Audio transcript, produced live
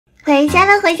回家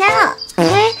了，回家了。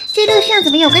哎，这路上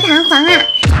怎么有个弹簧啊？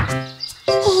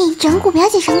嘿嘿，整蛊表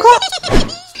姐成功。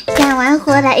干完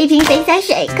活来一瓶肥仔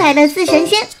水，快乐似神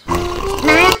仙。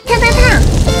妈呀，烫烫烫！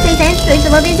肥仔水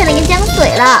怎么变成了岩浆水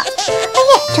了？哎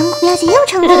呀，整蛊表姐又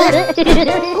成功了。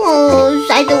哦，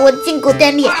摔得我筋骨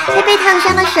断裂，还被烫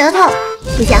伤了舌头。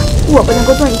不行，我不能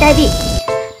够坐以待毙。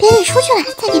表姐出去了，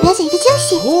再给表姐一个惊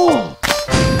喜。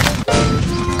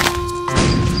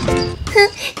哼，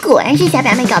果然是小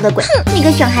表妹搞的鬼！你个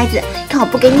熊孩子，看我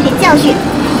不给你点教训！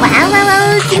哇哇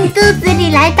哇，进肚子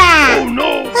里来吧！啊，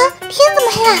天怎么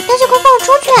黑了？表姐快放我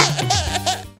出去！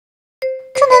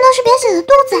这难道是表姐的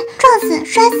肚子？撞死、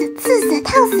摔死、刺死、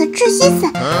烫死、窒息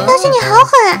死！表姐你好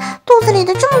狠啊！肚子里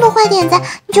的这么多坏点子，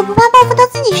你就不怕报复到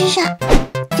自己身上？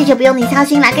这就不用你操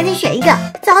心了，赶紧选一个，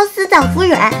早死早服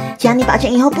软。只要你保证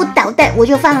以后不捣蛋，我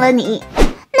就放了你。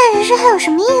那人生还有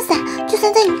什么意思啊？就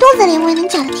算在你肚子里，我也能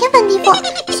搅得天翻地覆。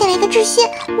先来个窒息，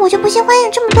我就不信花样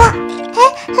这么多。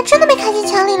哎，他真的被卡进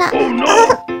墙里了，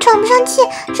喘不上气，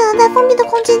只能在封闭的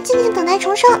空间静静等待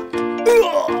重生。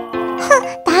哼，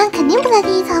答案肯定不在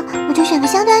第一层，我就选个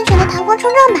相对安全的弹簧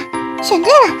冲撞吧。选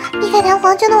对了，避开弹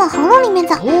簧就能往喉咙里面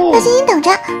走。表姐你等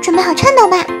着，准备好颤抖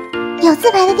吧。有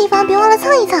自排的地方别忘了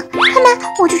蹭一蹭，看吧，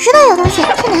我就知道有东西，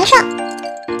先拿上。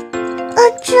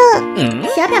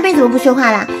小表妹怎么不说话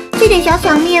啦？这点小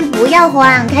场面不要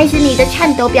慌，开始你的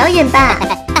颤抖表演吧。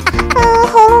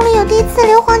喉咙里有第一次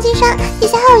硫黄金沙，底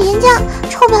下还有岩浆。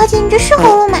臭表姐，你这是喉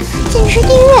咙吗？简直是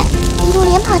地狱！一路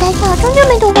连跑带跳，终究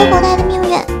没躲过狗带的命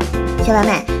运。小表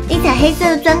妹，你踩黑色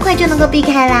的砖块就能够避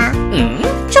开啦。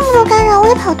这么多干扰，我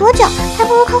得跑多久？还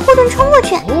不如靠护盾冲过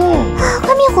去。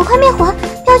快灭火，快灭火！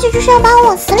表姐这是要把我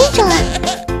往死里整啊！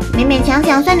勉勉强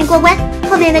强算你过关，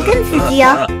后面的更刺激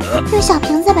哦。用小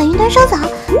瓶子把云端收走，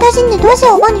表姐你得多谢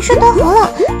我帮你顺通喉咙，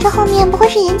这后面不会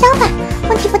是岩浆吧？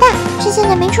问题不大，趁现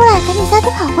在没出来，赶紧撒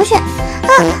腿跑过去。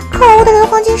可恶的硫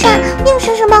黄金沙，硬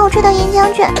生生把我吹到岩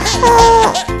浆去。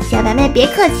小表妹别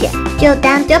客气，就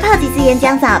当多泡几次岩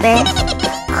浆澡呗。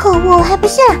可恶，我还不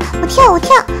信了，我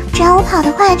跳，只要我跑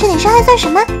得快，这点伤害算什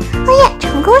么？哦耶，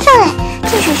成功上来，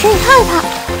进水池里泡一泡。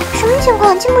什么情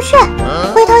况？进不去。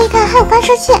回头一看，还有发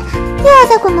射器，又要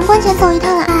在鬼门关前走一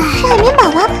趟了。是海绵宝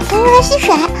宝，能用来吸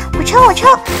水。我抽，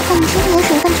把你身体的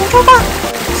水分全抽光。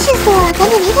气死我了，赶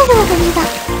紧离开这个鬼地方。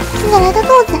现在来到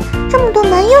肚子，这么多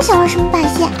门，又想玩什么把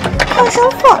戏？抗生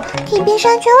素可以变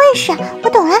身安全卫士，我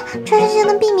懂了，这样就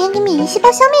能避免给免疫细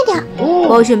胞消灭掉。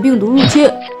发现病毒入侵。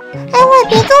哎喂，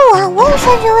别动我，我也是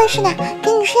安全卫士呢，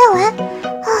给你吃药丸。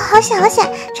好险，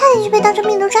差点就被当成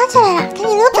病毒抓起来了，赶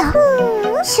紧溜走。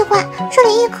奇怪，这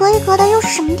里一格一格的，又是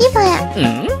什么地方呀？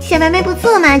小表妹不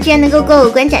错嘛，居然能够过五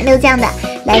关斩六将的。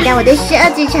来到我的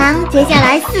12指肠，接下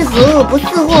来4伏不似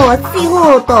货，4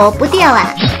货躲不掉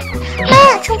啊！妈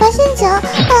呀，惩罚陷阱！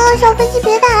小飞机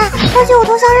别打了，而且我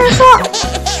投降认输。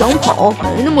想跑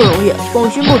没那么容易，放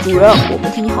心吧，主人，我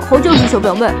们替你好好教训小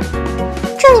表妹。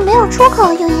这里没有出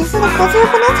口，有颜色的盒子又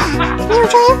不能踩，肯定有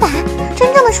障眼法。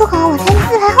真正的出口我猜是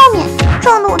自排后面，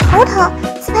撞得我头疼。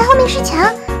自排后面是墙，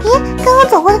咦，刚刚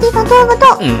走过的地方多了个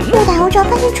洞，误打误撞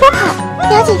发现出口。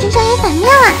表姐这障眼法妙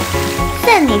啊！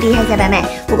算你厉害，小表妹。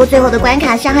不过最后的关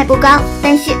卡伤害不高，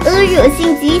但是侮辱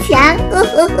性极强。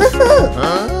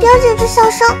表姐这笑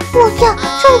声，我跳，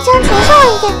这里竟然嘲笑我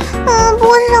一点。不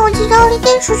过是让我急着奥利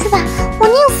给出去吧，我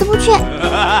宁死不屈。